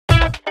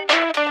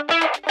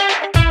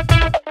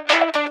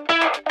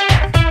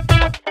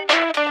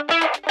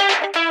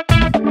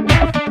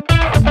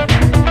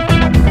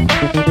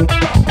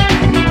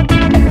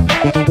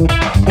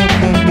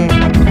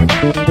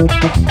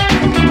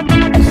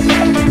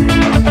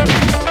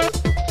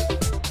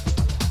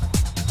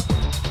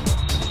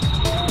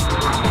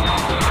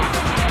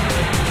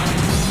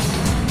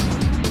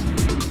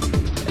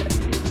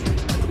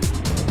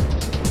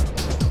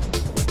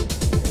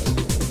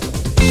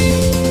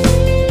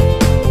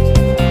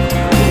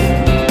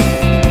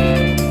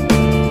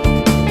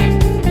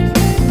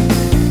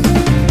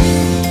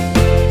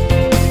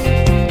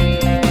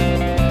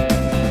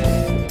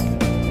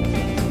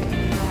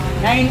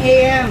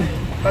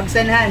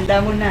Pagsanhan,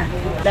 damo na.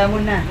 Damo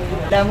na.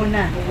 Damo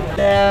na.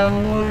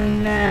 Damo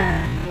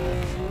na.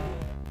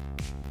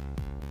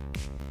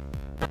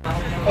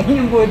 Ayun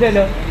yung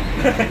budol, oh.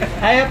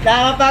 Ayop,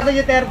 nakakapagod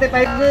yung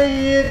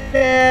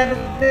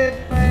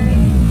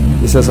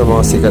 35. Isa sa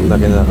mga sikat na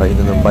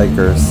kinakainan ng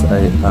bikers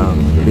ay ang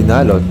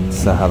binalot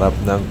sa harap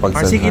ng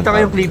pagsanhan. Kasi kita ko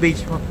yung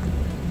cleavage mo.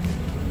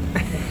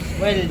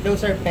 Well,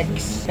 those are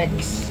pecs.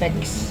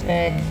 Pecs.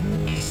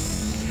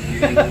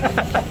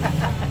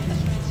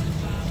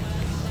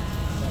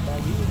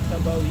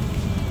 Sabawi.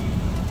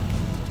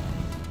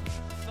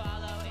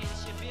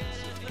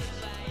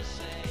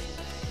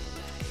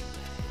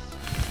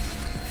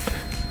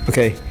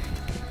 Okay,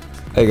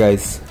 hey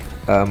guys,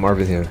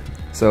 Marvin here.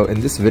 So in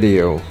this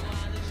video,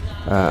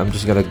 I'm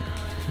just gonna,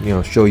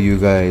 show you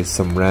guys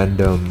some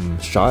random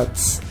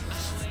shots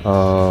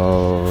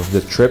of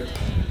the trip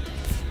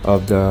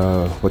of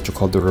the what you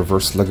call the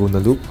reverse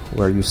Laguna Loop,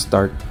 where you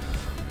start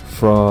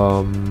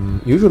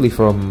usually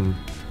from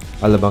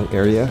Alabang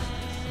area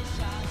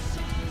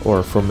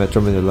or from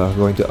Metro Manila,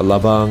 going to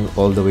Alabang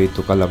all the way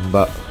to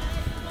Calamba,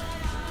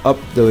 up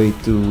the way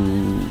to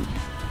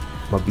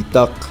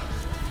Mabitak,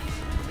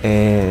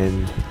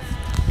 and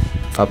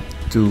up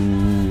to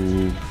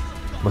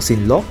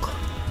Masinloc,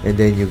 and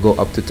then you go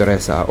up to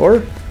Teresa,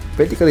 or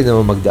pwede ka rin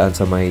naman magdaan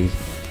sa may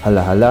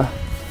Halahala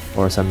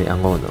or sa may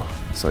Angono.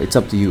 So it's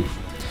up to you.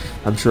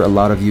 I'm sure a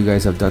lot of you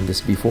guys have done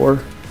this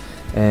before,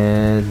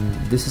 and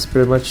this is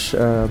pretty much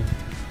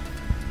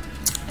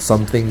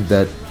something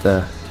that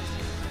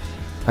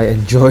I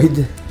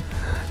enjoyed.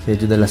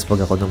 Medyo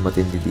nalaspag ako ng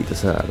matindi dito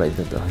sa ride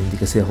na to. Hindi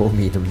kasi ako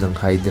uminom ng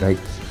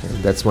Hydrite, and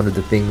that's one of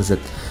the things that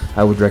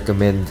I would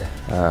recommend.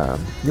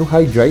 Yung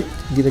Hydrite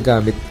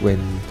ginagamit when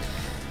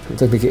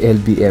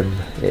LBM,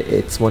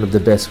 it's one of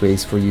the best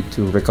ways for you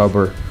to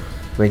recover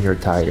when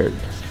you're tired.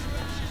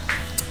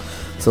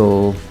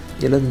 So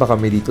ilan ba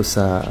kami dito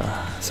sa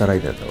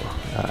ride na to?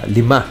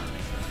 5.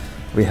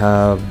 We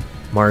have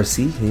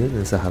Marcy, yun,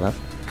 nasa harap.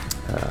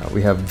 We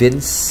have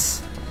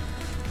Vince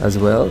as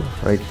well,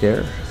 right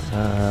there.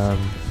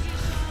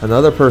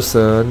 Another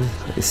person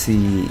is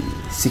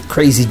si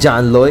Crazy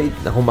John Lloyd,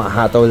 na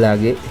humahataw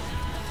lagi,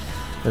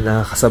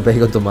 na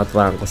nakakasabay kong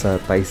tumatwang ko sa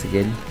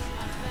tricycle.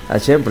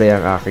 At syempre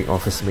ang aking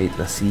office mate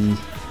na si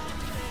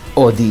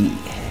Odi,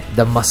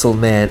 the muscle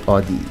man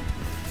Odi.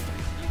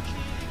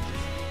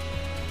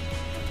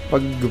 Pag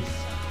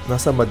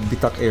nasa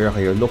Madbitak area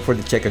kayo, look for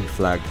the checkered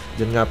flag.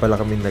 Diyan nga pala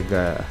kami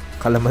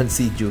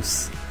kalamansi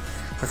juice.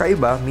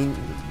 Kakaiba,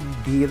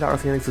 bihira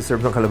kasi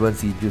nagsuserve ng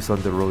kalamansi juice on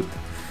the road.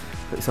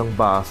 Isang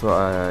baso,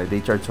 they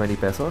charge 20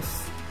 pesos.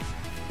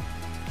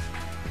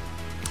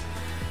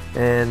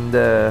 And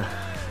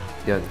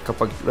yan,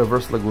 kapag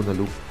reverse Laguna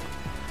Loop,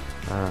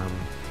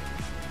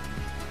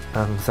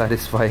 ang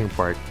satisfying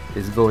part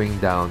is going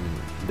down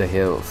the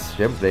hills.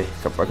 Syempre,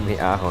 kapag may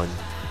ahon,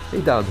 may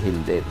downhill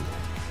din.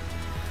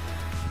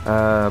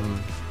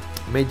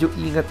 Medyo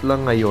ingat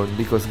lang ngayon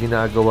because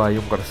ginagawa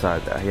yung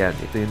karsada. Ayan,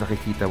 ito yung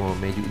nakikita mo,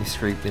 medyo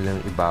in-scrape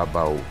nilang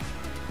ibabaw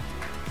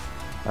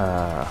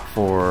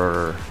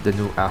for the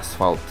new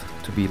asphalt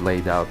to be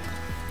laid out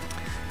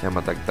na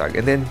matagtag.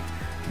 And then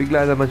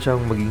bigla naman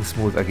siyang maging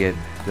smooth again,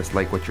 just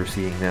like what you're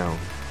seeing now.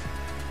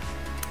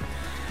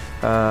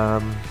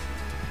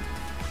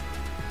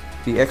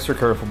 Be extra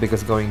careful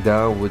because going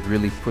down would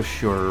really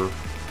push your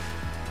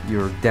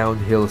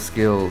downhill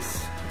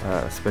skills,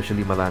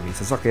 especially maraming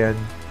sasakyan.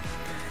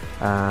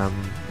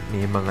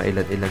 May mga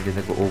ilan-ilan din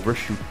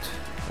nag-overshoot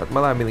at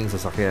marami ring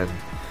sasakyan,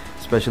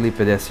 especially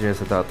pedestrians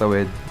sa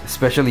tatawid,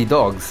 especially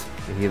dogs.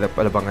 Mahirap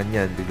alabangan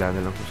yan, bigla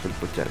na lang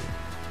susulpot yan.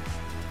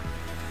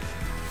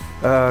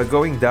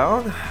 Going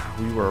down,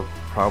 we were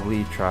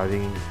probably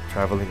traveling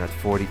at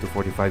 40 to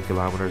 45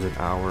 kilometers an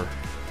hour.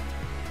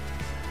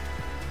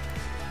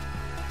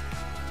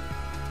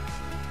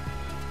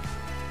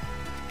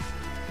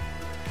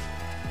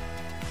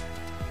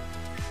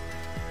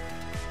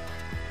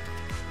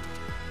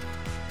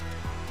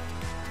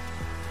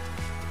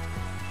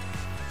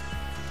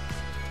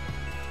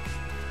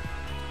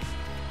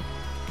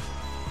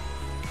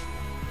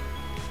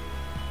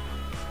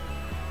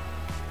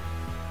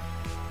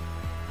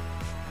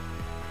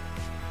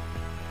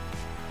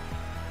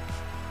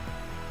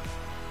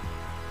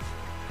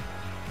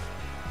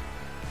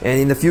 And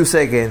in a few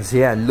seconds,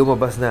 yan,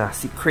 lumabas na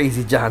si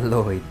Crazy John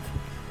Lloyd.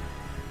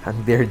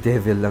 Ang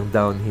daredevil lang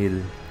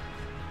downhill.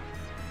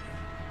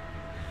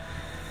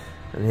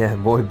 And yan,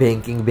 boy,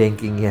 banking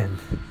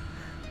yan.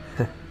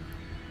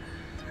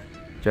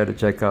 Try to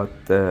check out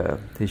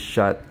his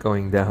shot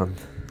going down.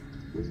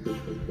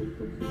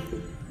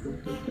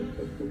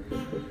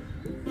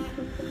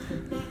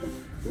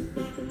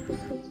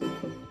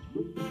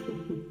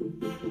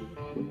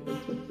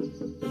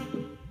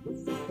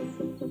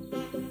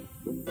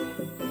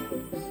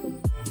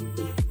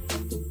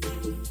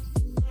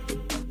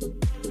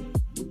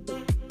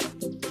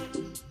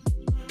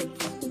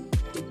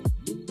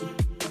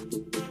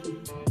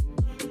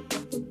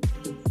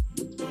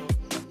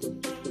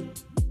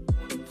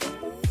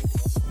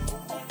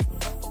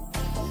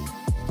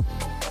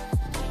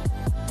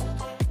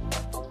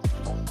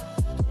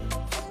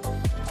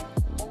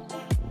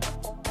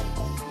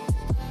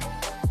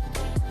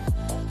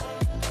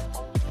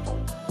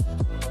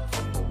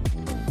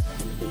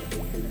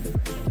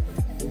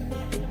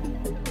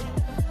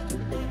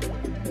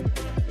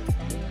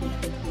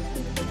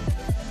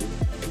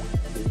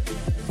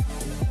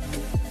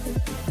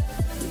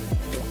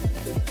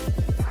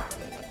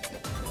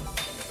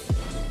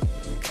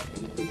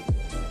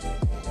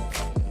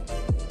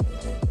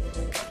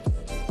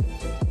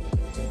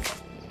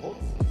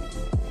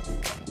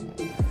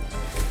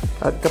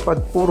 At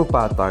kapag puro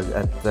patag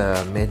at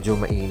medyo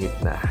mainit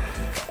na,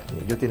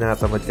 medyo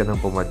tinatamad ka ng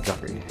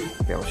pumadyak eh.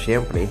 Pero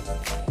syempre,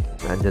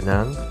 nandyan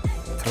ang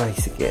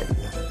tricycle.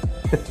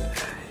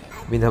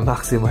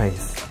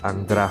 Minamaximize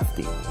ang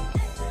drafting.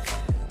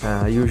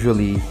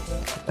 Usually,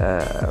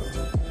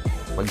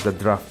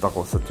 magda-draft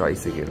ako sa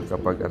tricycle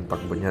kapag ang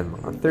takbo niyan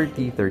mga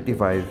 30,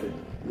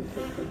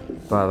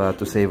 35 para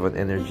to save on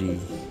energy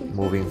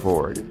moving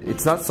forward.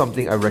 It's not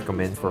something I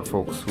recommend for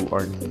folks who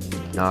are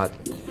not,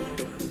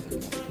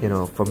 you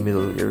know,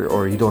 familiar,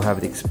 or you don't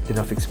have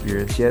enough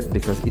experience yet,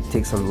 because it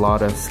takes a lot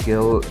of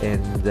skill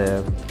and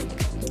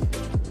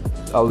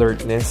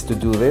alertness to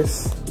do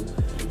this.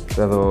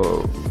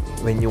 Pero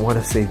when you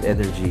want to save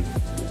energy,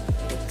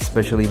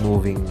 especially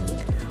moving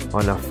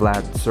on a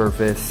flat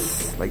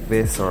surface like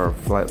this or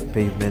flat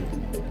pavement,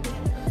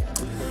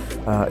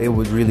 it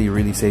would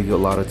really save you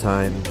a lot of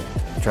time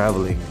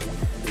traveling.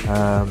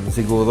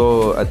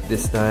 Siguro at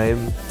this time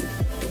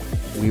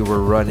we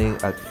were running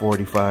at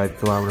 45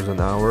 kilometers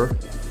an hour,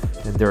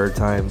 and there are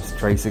times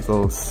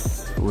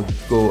tricycles would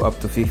go up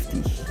to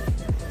 50,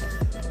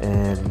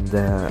 and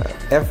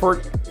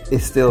effort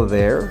is still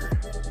there,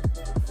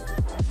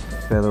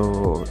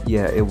 pero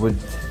yeah, it would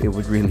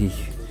really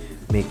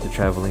make the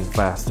traveling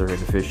faster and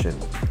efficient.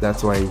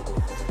 That's why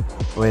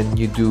when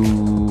you do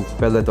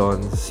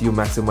pelotons, you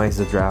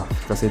maximize the draft,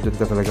 kasi dun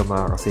ka talaga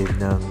makakasave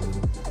ng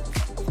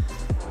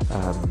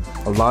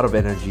a lot of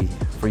energy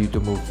for you to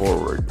move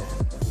forward.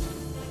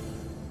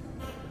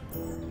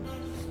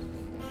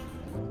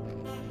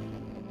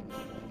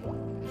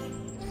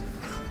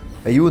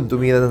 Ayun,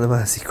 tumira na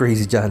naman si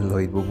Crazy John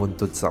Lloyd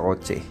bumuntod sa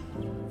kotse.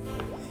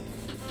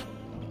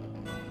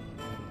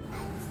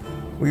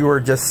 We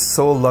were just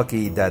so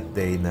lucky that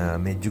day na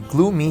medyo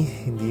gloomy,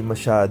 hindi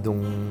masyadong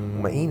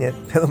mainit,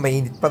 pero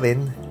mainit pa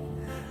rin.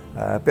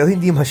 Pero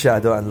hindi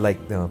masyado,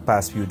 unlike the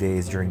past few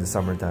days during the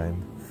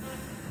summertime.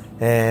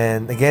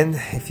 And again,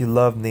 if you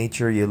love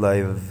nature, you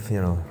love, you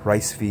know,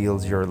 rice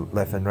fields, your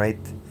left and right,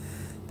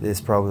 this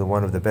is probably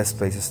one of the best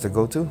places to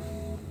go to.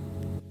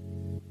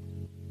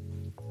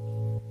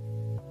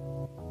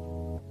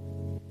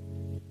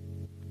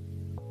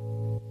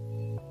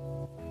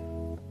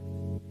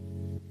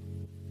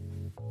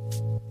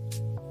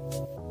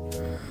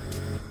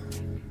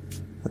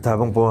 At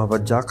habang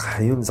pumapadyak,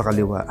 ayun sa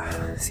kaliwa,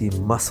 si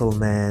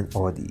Muscleman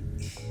Audi.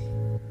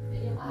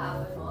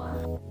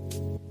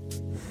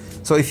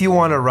 So if you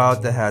want a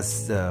route that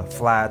has the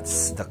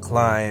flats, the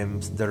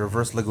climbs, the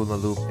reverse Laguna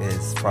Loop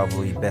is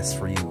probably best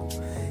for you.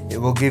 It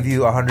will give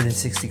you 160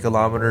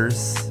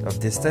 kilometers of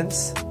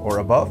distance or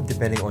above,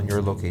 depending on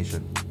your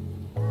location.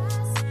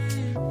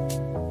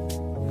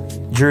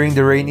 During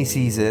the rainy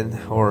season,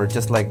 or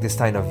just like this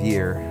time of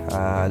year,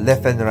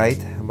 left and right,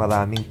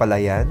 maraming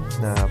palayan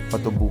na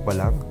patubo pa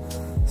lang.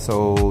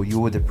 So you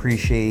would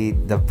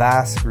appreciate the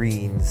vast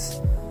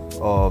greens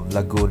of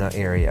Laguna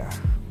area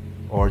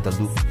or the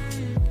loop.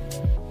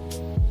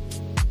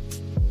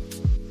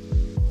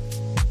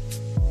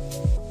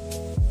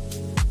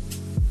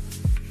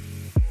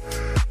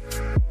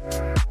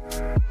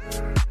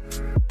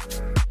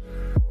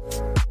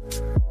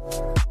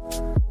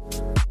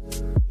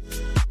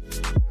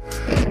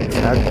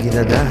 At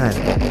ginadahan,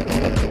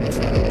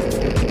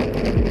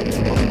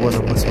 tumakbo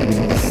ng mas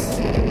mabilis.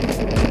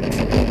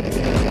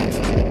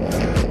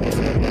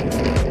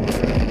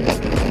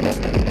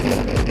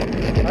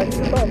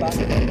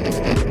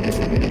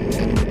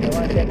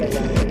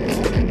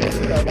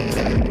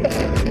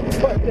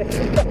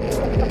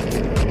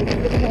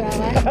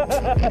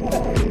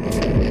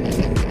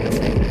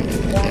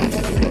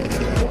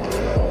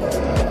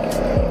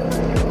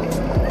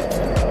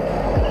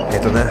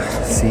 Ito na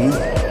si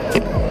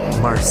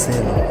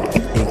Marcelo,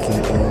 aka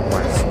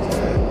Marcelo.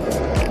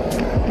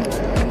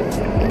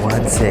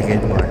 1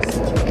 second,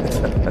 Marcelo.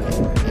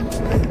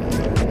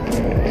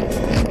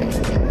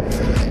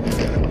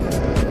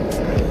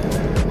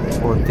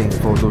 Konting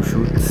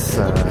photoshoot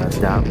sa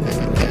dam.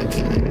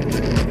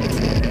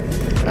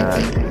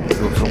 At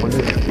lusong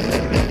ulit.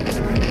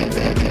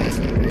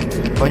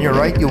 On your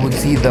right, you would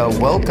see the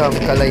Welcome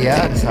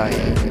Kalayaan sign.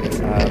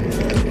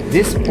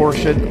 This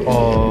portion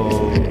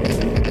of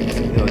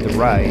the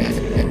ride,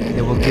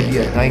 it will give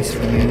you a nice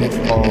view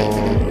of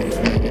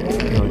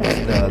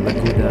the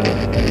Laguna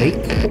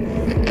Lake.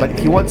 But if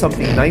you want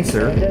something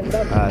nicer,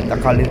 the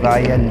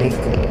Caliraya Lake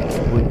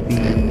would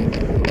be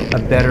a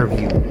better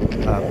view.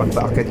 Pag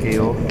baakit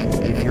kayo,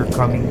 if you're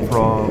coming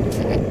from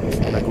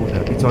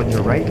Laguna, it's on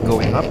your right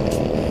going up.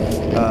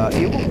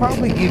 It will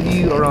probably give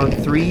you around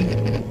 3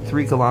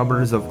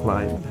 kilometers of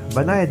climb.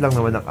 Banayad lang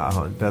naman ang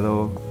ahon,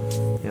 pero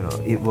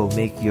it will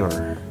make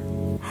your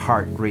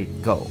heart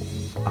rate go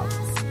up.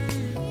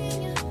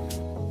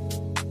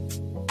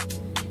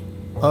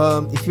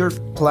 If you're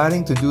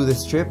planning to do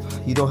this trip,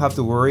 you don't have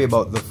to worry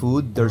about the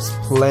food. There's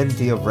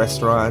plenty of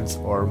restaurants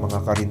or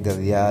mga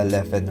karinderya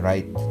left and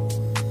right.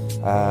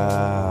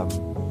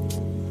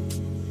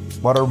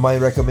 What are my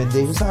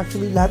recommendations?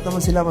 Actually, lahat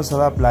naman sila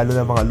masarap, lalo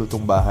na mga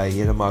lutong bahay.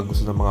 Yan ang mga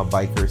gusto ng mga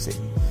bikers eh.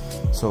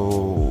 So,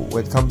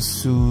 when it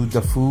comes to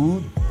the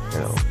food,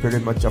 pretty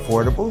much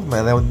affordable.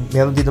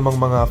 Meron din namang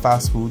mga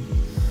fast food,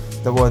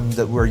 the one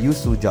that we're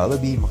used to,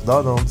 Jollibee,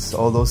 McDonald's,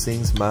 all those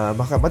things,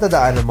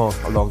 matadaanan mo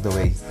along the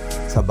way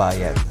sa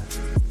bayan.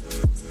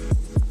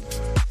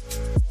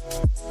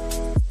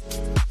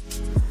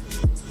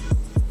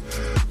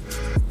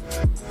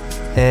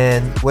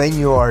 And when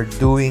you are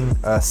doing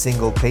a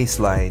single pace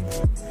line,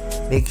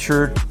 make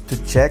sure to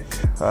check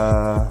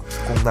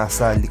kung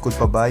nasa likod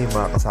pa ba yung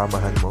mga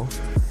kasamahan mo.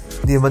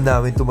 Hindi naman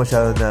namin ito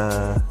masyado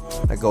na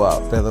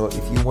nagawa. Pero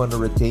if you want to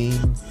retain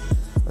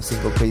a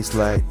single pace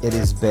line, it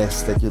is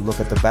best that you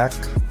look at the back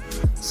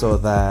so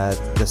that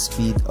the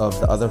speed of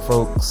the other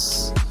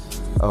folks,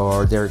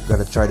 or they're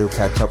gonna try to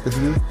catch up with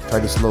you, try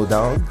to slow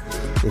down.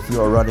 If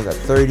you are running at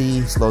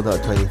 30, slow down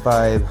at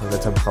 25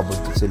 hanggang sa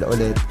makabuntot sila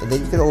ulit. And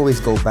then you can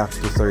always go back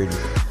to 30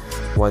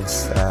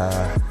 once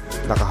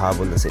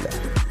nakahabol na sila.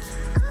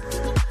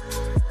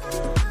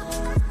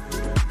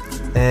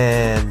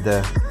 And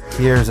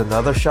here's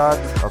another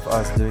shot of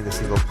us doing a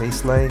single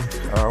pace line.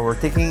 We're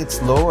taking it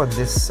slow on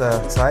this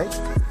side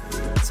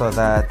so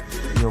that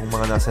yung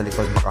mga nasa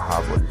likod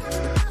makahabol.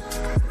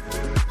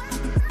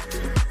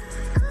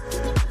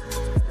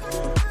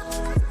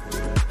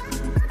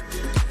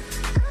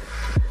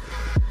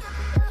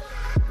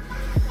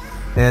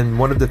 And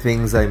one of the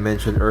things I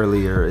mentioned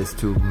earlier is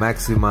to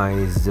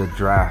maximize the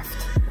draft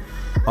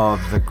of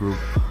the group.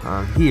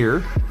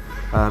 Here,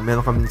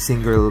 meron kaming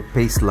single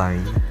pace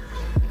line,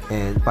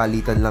 and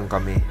palitan lang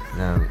kami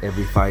ng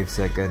every 5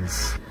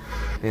 seconds,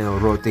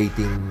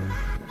 rotating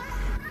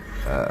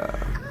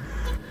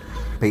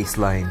pace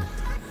line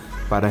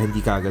para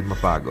hindi kagad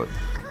mapagod.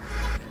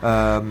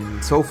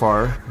 So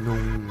far,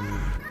 nung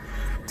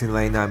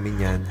tinlay namin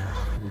yan,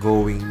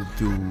 going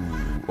to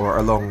or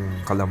along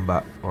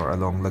Calamba or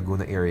along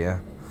Laguna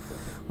area,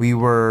 we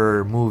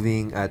were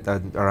moving at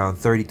around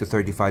 30 to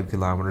 35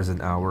 kilometers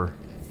an hour.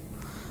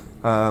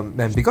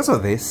 And because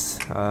of this,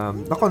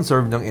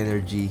 nakapag-conserve ng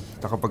energy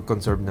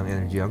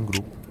ang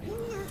group,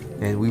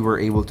 and we were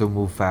able to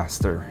move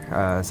faster.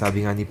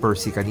 Sabi nga ni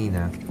Percy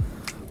kanina,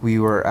 we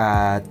were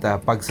at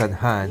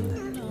Pagsanhan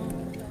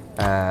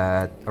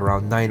at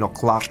around 9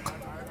 o'clock,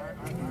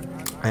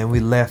 and we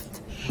left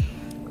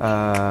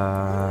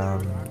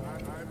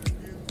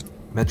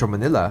Metro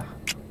Manila,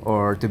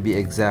 or to be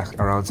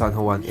exact, around San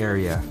Juan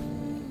area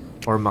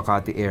or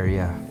Makati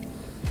area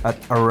at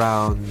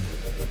around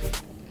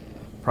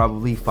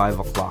probably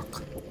 5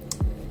 o'clock.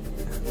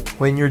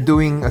 When you're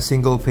doing a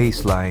single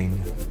pace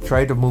line,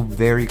 try to move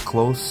very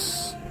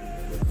close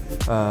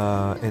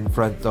in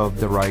front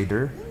of the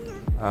rider.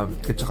 At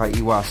saka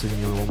iwasan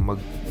nyo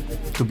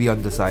to be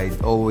on the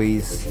side.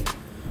 Always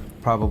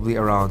probably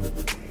around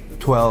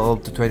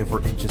 12 to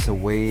 24 inches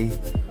away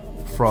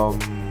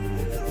from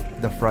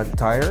the front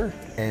tire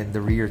and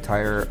the rear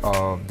tire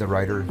of the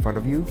rider in front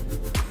of you,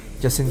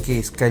 just in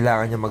case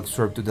kailangan niya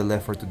mag-swerve to the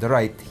left or to the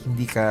right,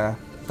 hindi ka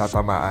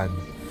tatamaan,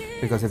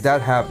 because if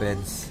that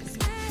happens,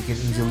 you can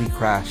easily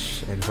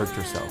crash and hurt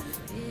yourself.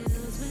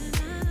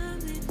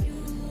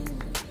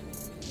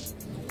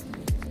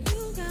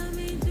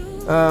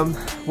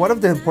 One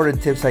of the important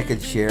tips I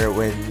could share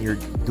when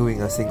you're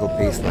doing a single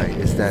pace line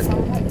is that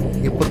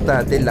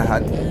importante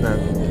lahat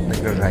ng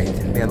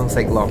nagra-ride merong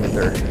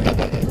cyclometer.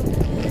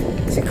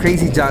 Si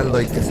Crazy John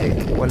Lloyd kasi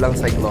walang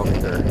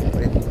cyclometer.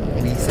 When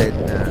we said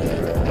na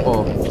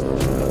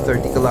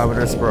 30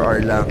 kilometers per hour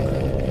lang,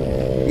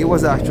 he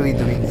was actually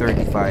doing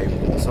 35.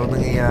 So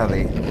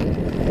nangyayari,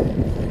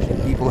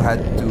 people had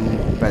to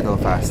pedal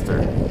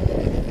faster.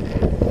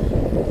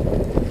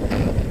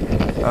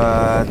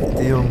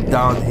 Ito yung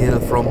downhill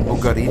from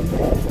Bugarin,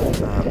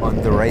 on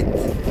the right,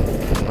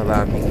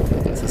 maraming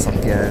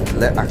sasakyan,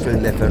 actually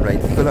left and right.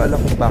 Hindi ko lang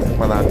alam kung bakit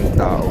maraming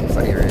tao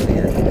sa area na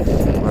yan,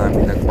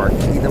 maraming nag-park.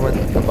 Hindi naman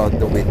about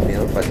the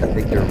windmill, but I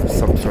think there was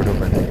some sort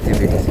of an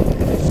activity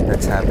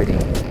that's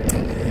happening.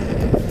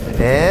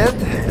 And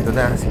ito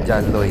na si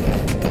John Lloyd,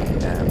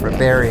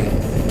 preparing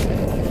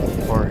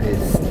for his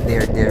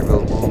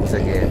daredevil moves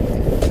again,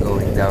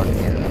 going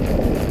downhill.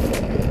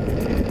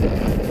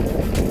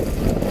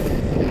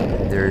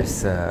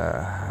 There's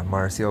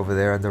Marcy over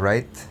there on the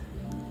right,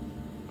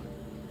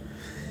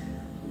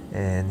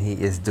 and he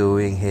is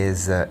doing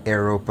his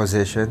arrow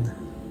position,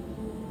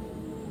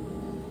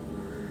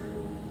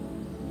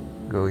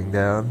 going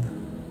down.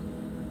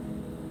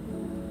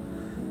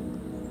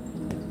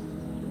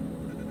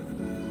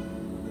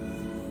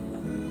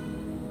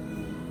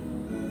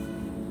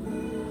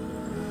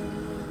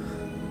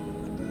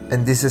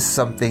 And this is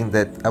something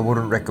that I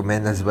wouldn't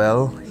recommend as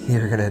well.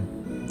 You're gonna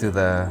do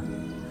the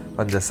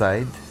on the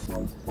side.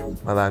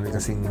 Marami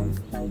kasing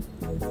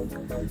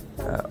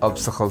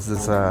obstacles dun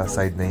sa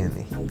side na yun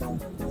eh.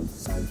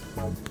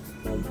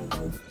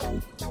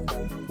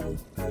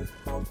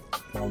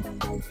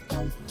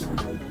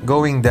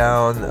 Going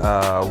down,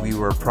 we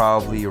were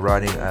probably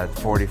running at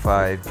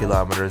 45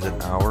 kilometers an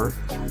hour.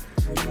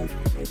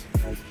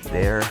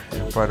 There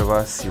in front of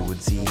us, you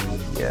would see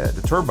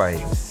the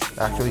turbines.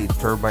 Actually,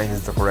 turbine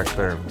is the correct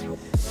term.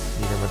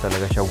 Hindi naman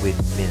talaga siya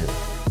windmill.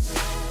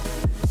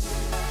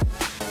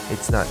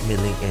 It's not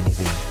milling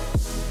anything.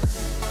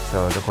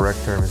 So the correct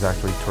term is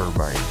actually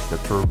turbines. The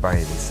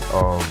turbines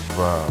of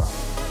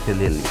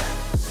Helilia.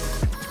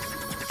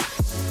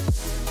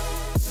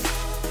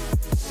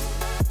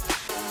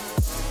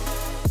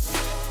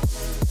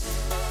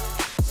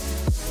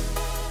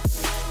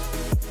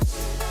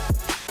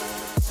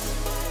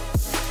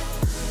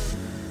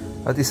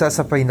 At isa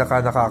sa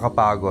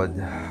nakakapagod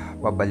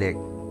pabalik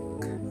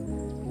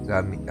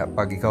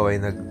pag ikaw ay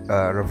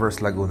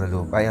reverse Laguna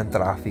Loop ay ang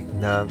traffic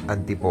ng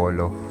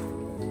Antipolo.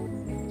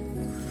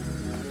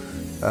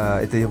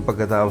 Ito yung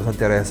pagkatapos ng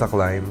Teresa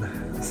Climb,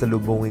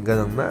 salubungin ka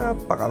ng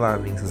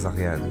napakaraming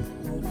sasakyan.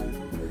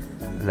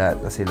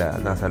 Lahat na sila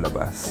nasa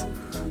labas.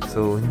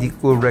 So hindi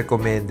ko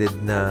recommended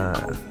na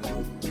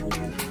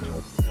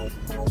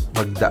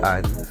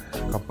magdaan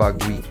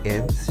kapag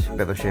weekends,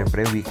 pero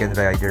syempre weekend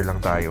rider lang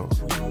tayo.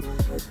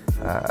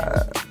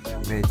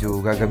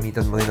 Medyo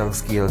gagamitan mo rin ng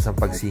skills ang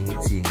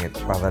pagsingit-singit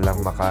para lang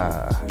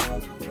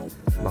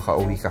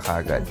makauwi ka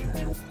kagad.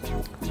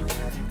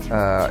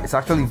 It's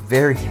actually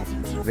very,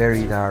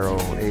 very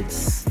narrow.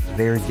 It's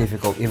very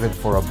difficult even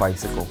for a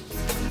bicycle.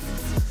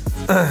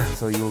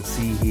 So you'll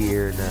see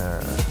here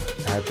na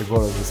I have to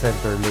go to the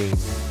center lane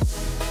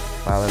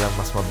para lang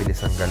mas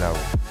mabilis ang galaw.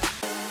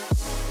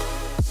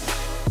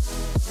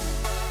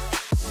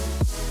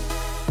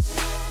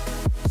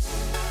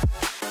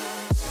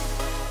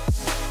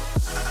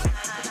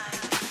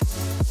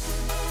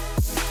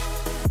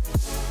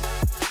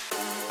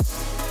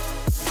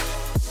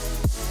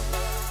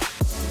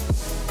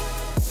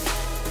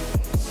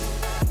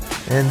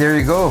 And there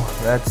you go.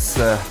 That's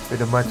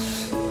pretty much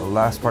the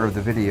last part of the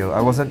video.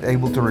 I wasn't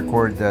able to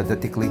record the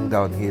tickling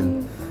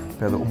downhill,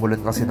 pero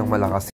umulan kasi ng malakas.